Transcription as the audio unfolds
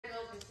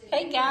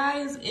Hey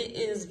guys, it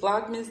is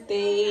Vlogmas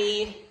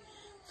day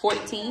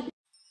 14.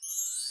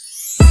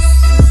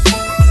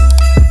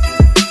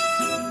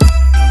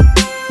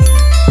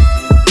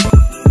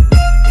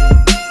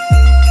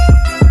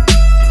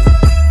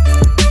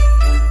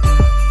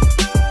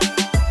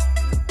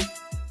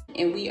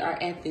 And we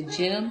are at the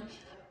gym.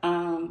 I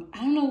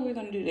don't know what we're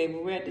gonna do today,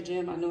 but we're at the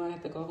gym. I know I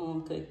have to go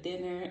home, cook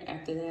dinner.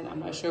 After that, I'm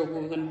not sure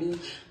what we're gonna do,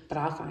 but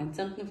I'll find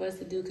something for us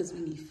to do because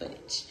we need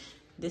footage.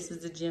 This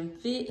is the gym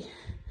fit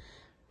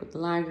with the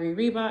lime green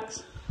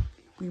Reeboks.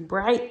 We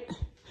bright.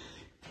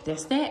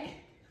 That's that.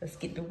 Let's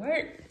get to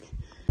work.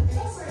 Okay.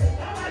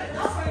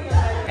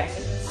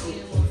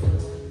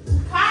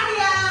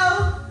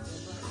 Cardio.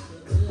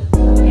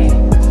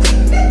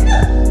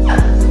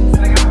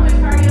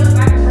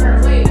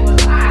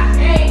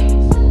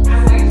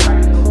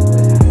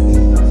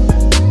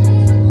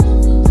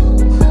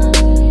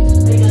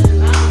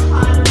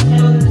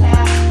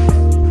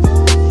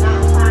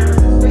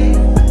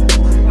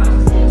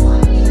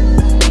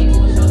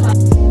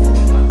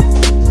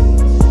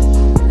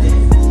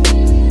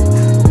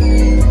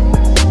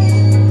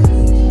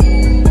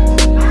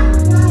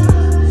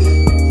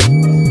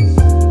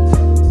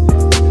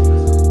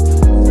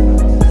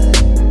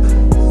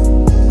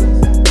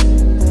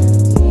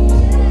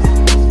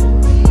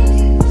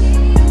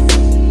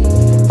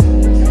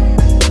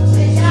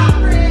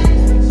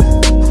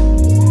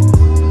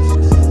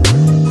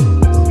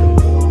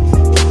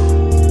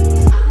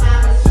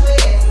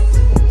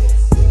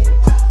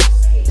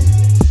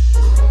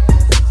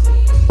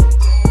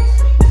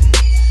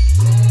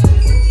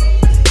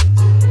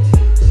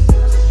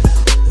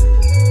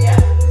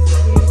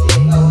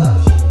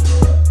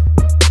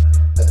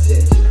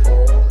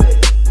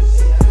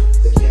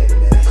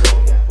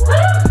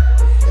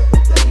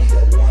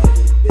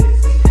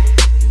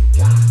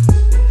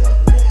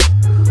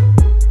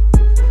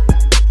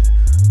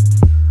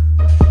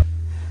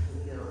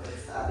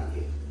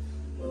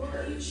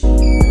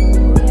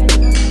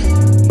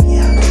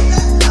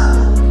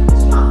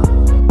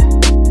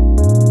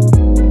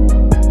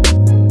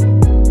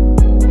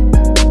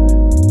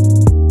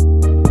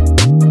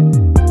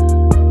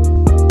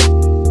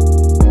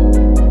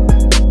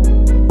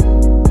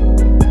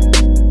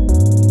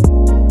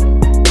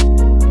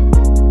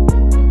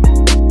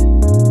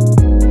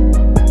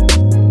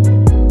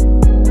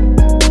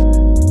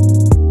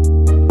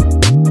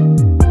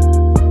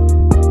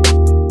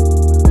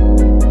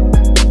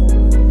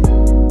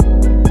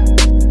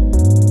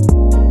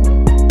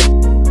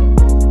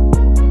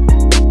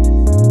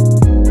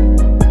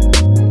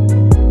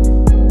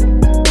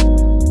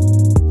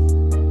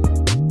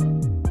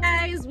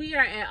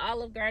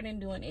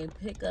 Doing a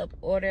pickup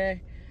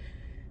order.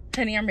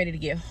 Honey, I'm ready to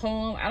get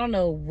home. I don't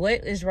know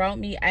what is wrong with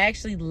me. I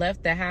actually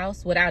left the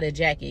house without a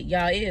jacket.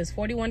 Y'all, it is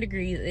 41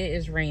 degrees. It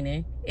is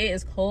raining. It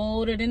is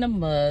colder than a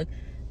mug.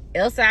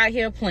 Elsa out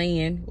here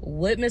playing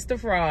with Mr.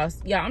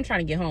 Frost. Y'all, I'm trying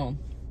to get home.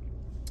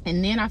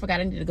 And then I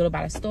forgot I need to go to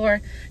the store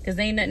because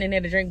there ain't nothing in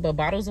there to drink but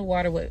bottles of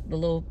water with the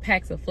little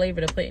packs of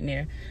flavor to put in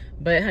there.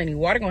 But honey,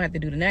 water gonna have to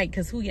do tonight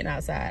because who getting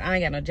outside? I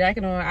ain't got no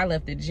jacket on. I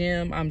left the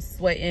gym. I'm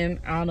sweating.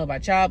 I don't know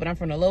about y'all, but I'm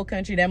from the low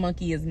country. That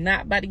monkey is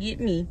not about to get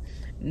me.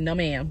 No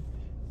ma'am.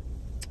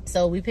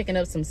 So we picking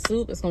up some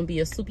soup. It's gonna be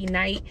a soupy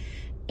night.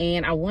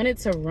 And I wanted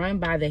to run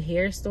by the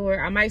hair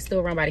store. I might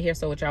still run by the hair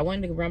store, which I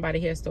wanted to run by the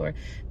hair store,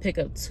 pick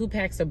up 2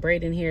 packs of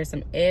braid in here,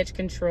 some edge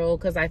control,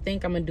 because I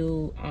think I'm gonna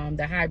do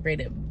the high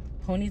braided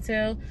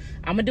ponytail.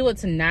 I'm gonna do it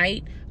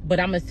tonight, but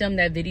I'm gonna film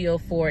that video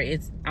for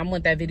it's. I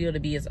want that video to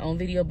be its own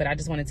video, but I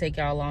just want to take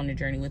y'all along the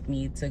journey with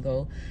me to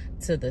go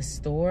to the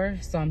store.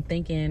 So I'm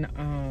thinking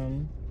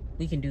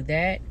we can do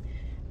that.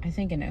 I'm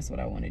thinking that's what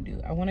I want to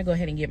do. I want to go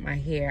ahead and get my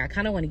hair. I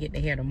kind of want to get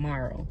the hair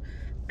tomorrow.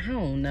 I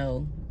don't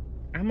know.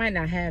 I might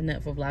not have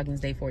nothing for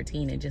Vlogmas day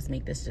 14 and just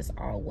make this just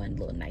all one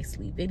little nice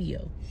sweet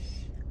video.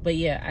 But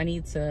yeah, I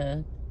need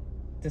to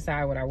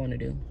decide what I want to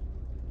do.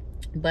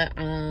 But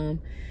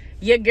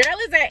your girl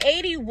is at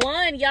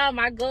 81, y'all.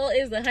 My goal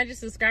is 100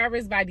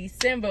 subscribers by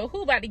December.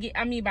 Who about to get,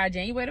 I mean by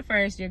January the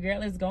 1st. Your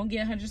girl is gonna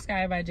get 100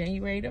 subscribers by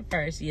January the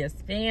 1st. Yes,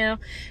 fam.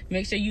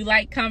 Make sure you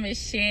like, comment,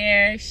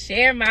 share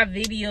my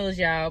videos,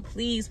 y'all.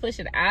 Please push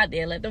it out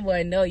there. Let the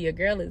boy know your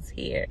girl is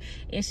here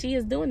and she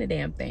is doing the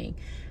damn thing.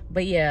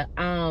 But yeah,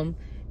 I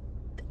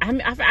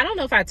don't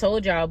know if I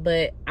told y'all,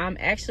 but I'm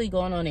actually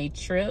going on a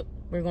trip.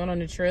 We're going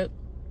on a trip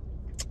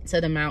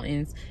to the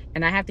mountains,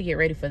 and I have to get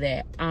ready for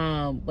that.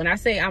 When I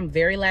say I'm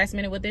very last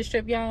minute with this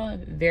trip, y'all,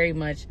 very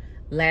much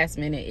last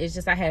minute. It's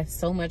just I had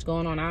so much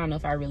going on. I don't know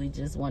if I really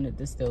just wanted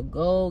to still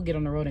go, get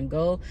on the road and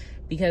go,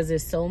 because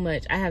there's so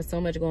much. I have so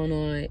much going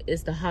on.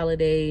 It's the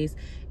holidays.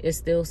 It's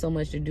still so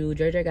much to do.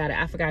 JJ got it.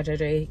 I forgot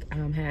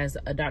JJ has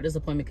a doctor's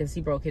appointment because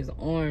he broke his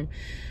arm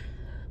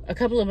a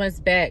couple of months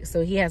back,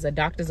 so he has a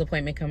doctor's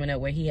appointment coming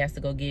up where he has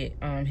to go get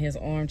his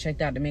arm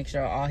checked out to make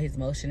sure all his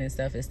motion and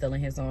stuff is still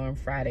in his arm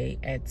Friday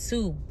at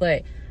 2.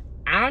 But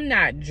I'm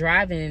not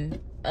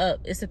driving up.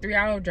 It's a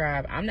 3-hour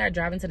drive. I'm not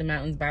driving to the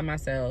mountains by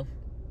myself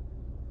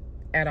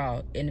at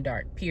all in the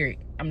dark, period.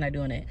 I'm not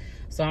doing it.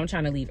 So I'm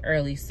trying to leave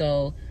early.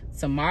 So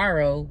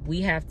tomorrow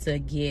we have to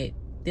get,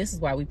 this is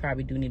why we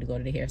probably do need to go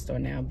to the hair store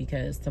now,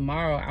 because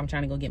tomorrow I'm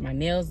trying to go get my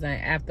nails done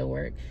after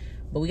work.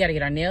 But we got to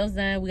get our nails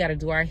done. We got to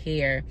do our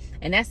hair.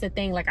 And that's the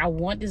thing. Like, I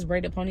want this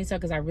braided ponytail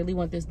because I really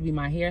want this to be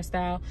my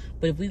hairstyle.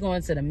 But if we go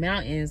into the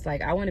mountains,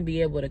 like, I want to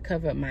be able to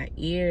cover up my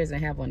ears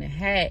and have on a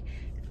hat.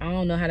 I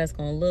don't know how that's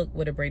going to look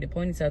with a braided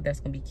ponytail, if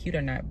that's going to be cute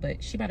or not.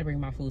 But she about to bring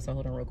my food, so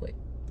hold on real quick.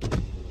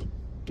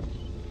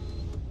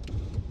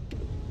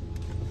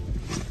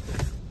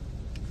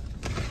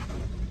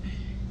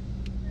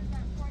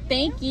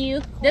 Thank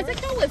you. Does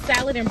it come with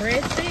salad and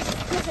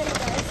breadsticks? Yes, it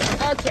does.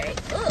 Okay.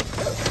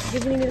 Do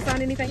you need me to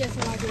sign anything? Yes,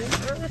 I do.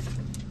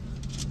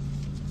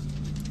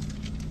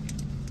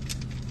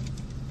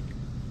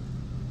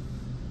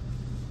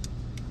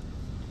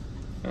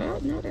 Oh,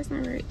 no, that's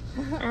not right.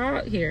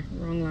 Oh, here.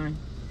 Wrong line.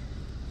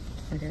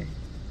 Okay.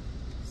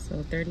 So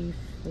 $34.69.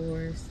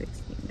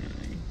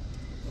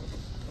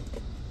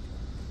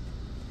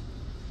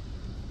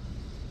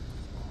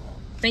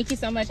 Thank you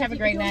so much. Have a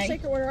great night.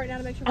 Take your order right now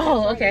to make sure.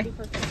 Oh, okay. I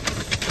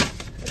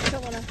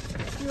don't want to.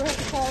 You have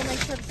to call and make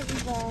sure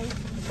something's wrong.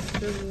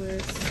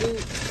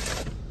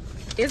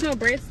 There's no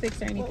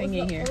breadsticks or anything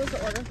in here. What was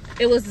the order?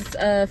 It was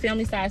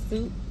family size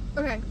soup.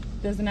 Okay.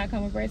 Does it not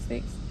come with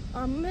breadsticks?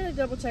 I'm gonna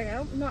double check.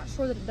 I'm not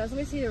sure that it does. Let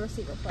me see the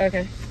receipt real quick.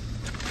 Okay.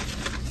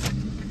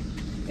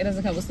 It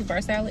doesn't come with soup or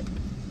salad?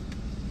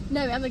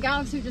 No, and the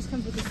gallon of soup just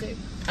comes with the soup.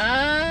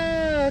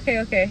 Oh,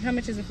 okay. How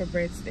much is it for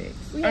breadsticks?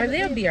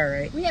 They'll be all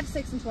right. We have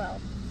 6 and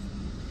 12.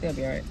 They'll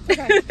be all right.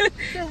 Okay.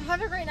 So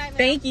have a great night, man.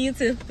 Thank you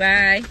too.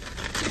 Bye.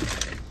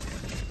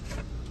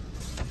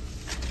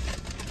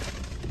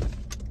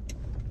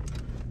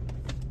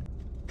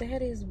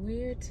 That is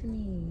weird to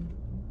me.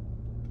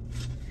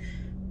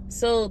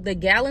 So the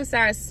gallon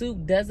size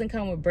soup doesn't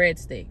come with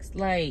breadsticks.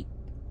 Like,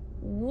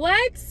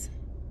 what?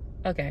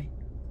 Okay.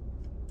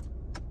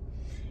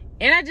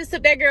 And I just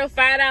took that girl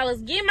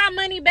 $5. Give my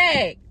money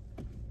back.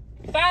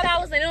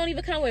 $5 and they don't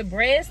even come with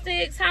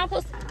breadsticks. How am I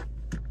supposed to?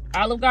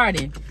 Olive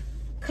Garden.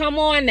 Come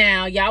on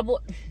now,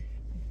 y'all.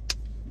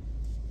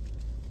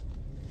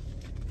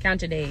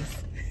 Count your days.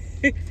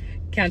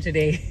 Count your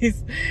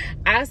days.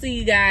 I'll see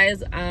you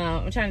guys.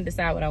 I'm trying to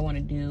decide what I want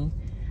to do.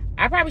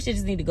 I probably should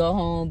just need to go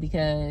home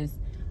because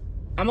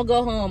I'm gonna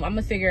go home. I'm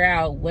gonna figure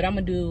out what I'm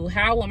gonna do,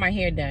 how I want my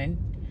hair done,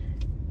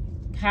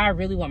 how I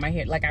really want my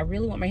hair. Like, I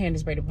really want my hair in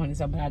this braided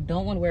ponytail, but I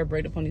don't want to wear a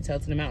braided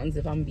ponytail to the mountains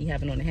if I'm gonna be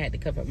having on a hat to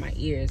cover up my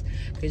ears,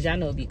 because y'all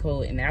know it'd be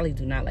cold, and Allie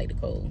do not like the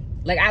cold.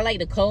 Like, I like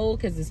the cold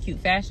because it's cute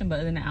fashion, but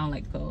other than that, I don't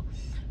like the cold.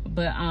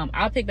 But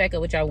I'll pick back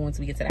up with y'all once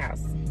we get to the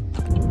house.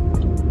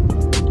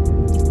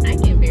 I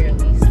can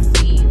barely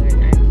see. Like,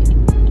 I can.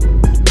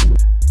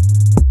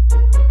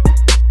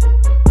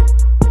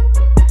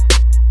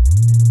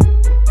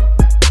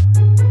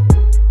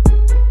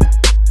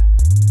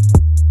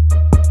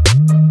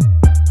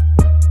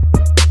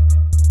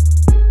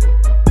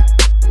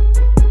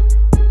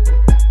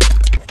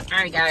 All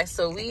right, guys,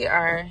 so we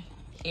are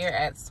here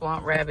at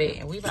Swamp Rabbit,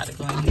 and we about to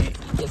go in here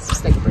and get some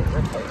steak bread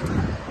real quick.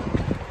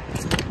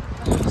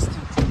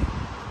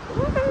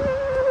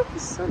 Ooh,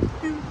 so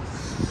cute.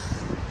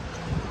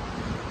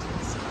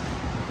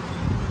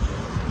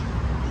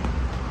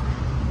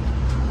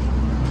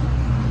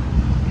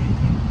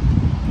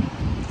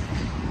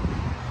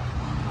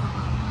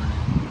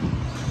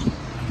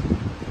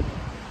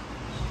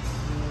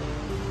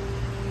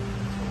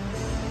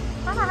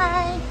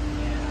 Hi.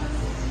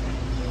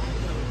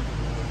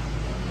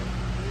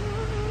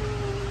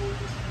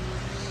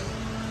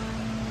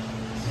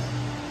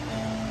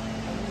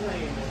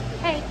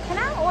 Hey, can I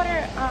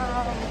order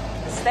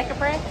steak and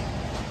bread?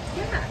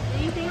 Yeah.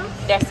 Anything else?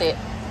 That's it.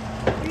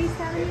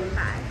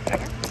 $3.75.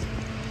 Okay.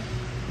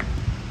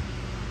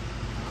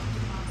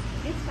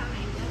 It's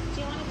fine.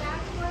 Do you want a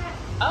bag for it?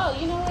 Oh,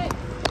 you know what?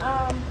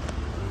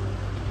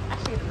 I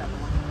should get another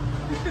one.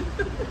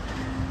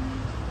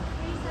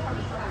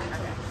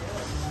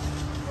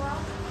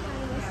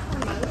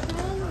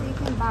 Promotion. You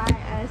can buy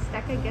a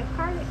Stecca gift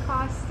card. It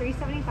costs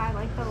 $3.75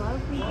 like the love.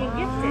 You can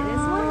gift it as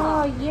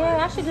well. Oh,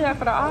 yeah, I should do that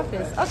for the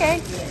office. Okay.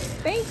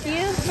 Thank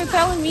you for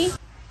telling me.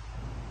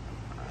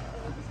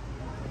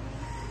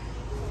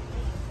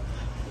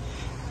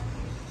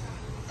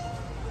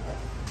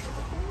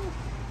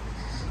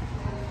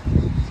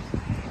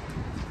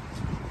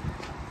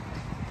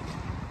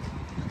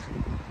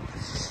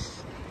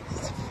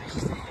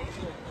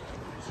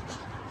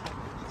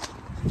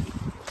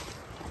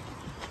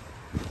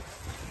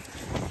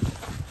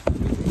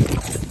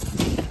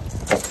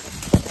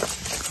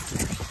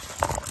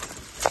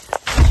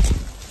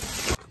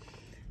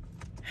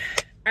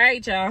 All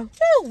right, y'all.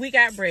 Woo, we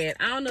got bread.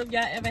 I don't know if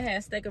y'all ever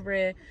had Stecca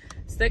bread.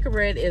 Stecca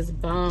bread is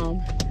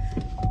bomb.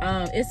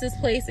 It's this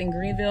place in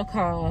Greenville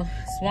called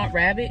Swamp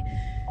Rabbit.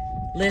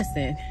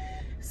 Listen,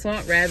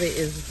 Swamp Rabbit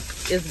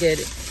is good.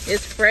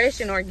 It's fresh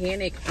and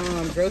organic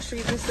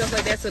groceries and stuff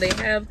like that. So they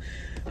have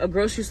a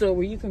grocery store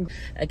where you can,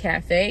 a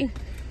cafe,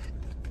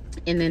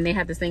 and then they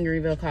have this thing in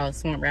Greenville called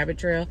Swamp Rabbit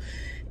Trail,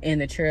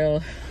 and the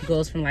trail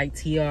goes from like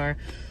TR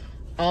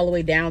all the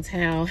way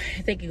downtown.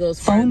 I think it goes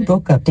phone further.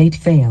 book update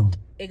failed.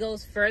 it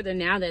goes further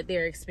now that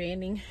they're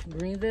expanding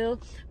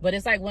Greenville, but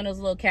it's like one of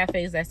those little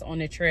cafes that's on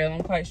the trail.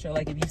 I'm quite sure,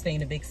 like, if you stay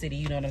in a big city,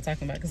 you know what I'm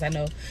talking about, because I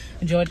know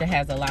Georgia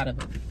has a lot of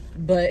them.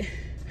 But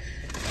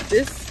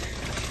this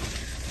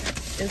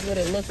is what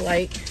it looked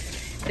like.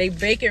 They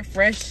bake it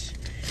fresh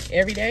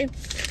every day.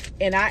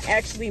 And I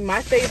actually,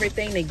 my favorite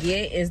thing to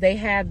get is they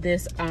have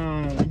this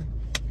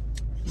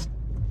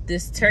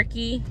this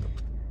turkey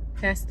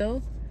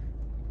pesto.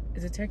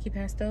 Is it turkey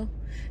pesto?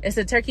 It's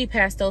a turkey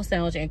pesto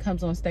sandwich and it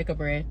comes on steak of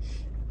bread.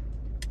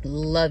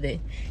 Love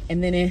it.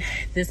 And then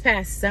this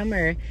past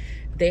summer,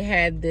 they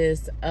had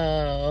this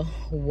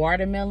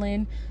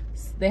watermelon.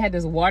 They had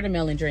this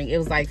watermelon drink. It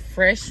was like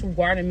fresh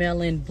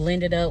watermelon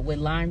blended up with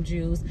lime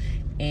juice.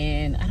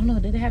 And I don't know,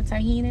 did it have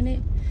tahini in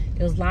it?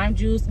 It was lime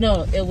juice.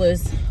 No, it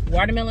was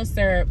watermelon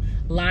syrup,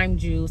 lime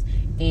juice,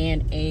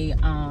 and a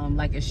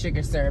like a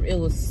sugar syrup. It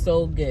was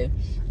so good.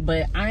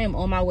 But I am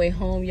on my way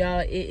home, y'all.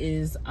 It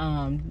is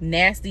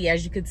nasty,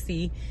 as you could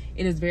see.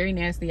 It is very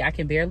nasty. I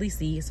can barely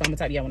see, so I'm gonna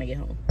talk to y'all when I get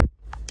home.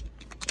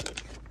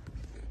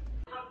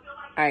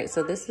 All right,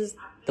 so this is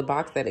the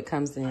box that it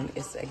comes in.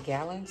 It's a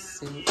gallon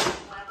soup.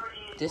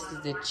 This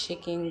is the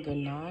chicken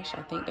ganache,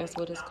 I think that's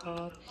what it's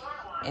called.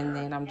 And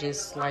then I'm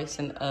just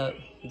slicing up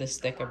the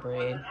stick of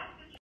bread.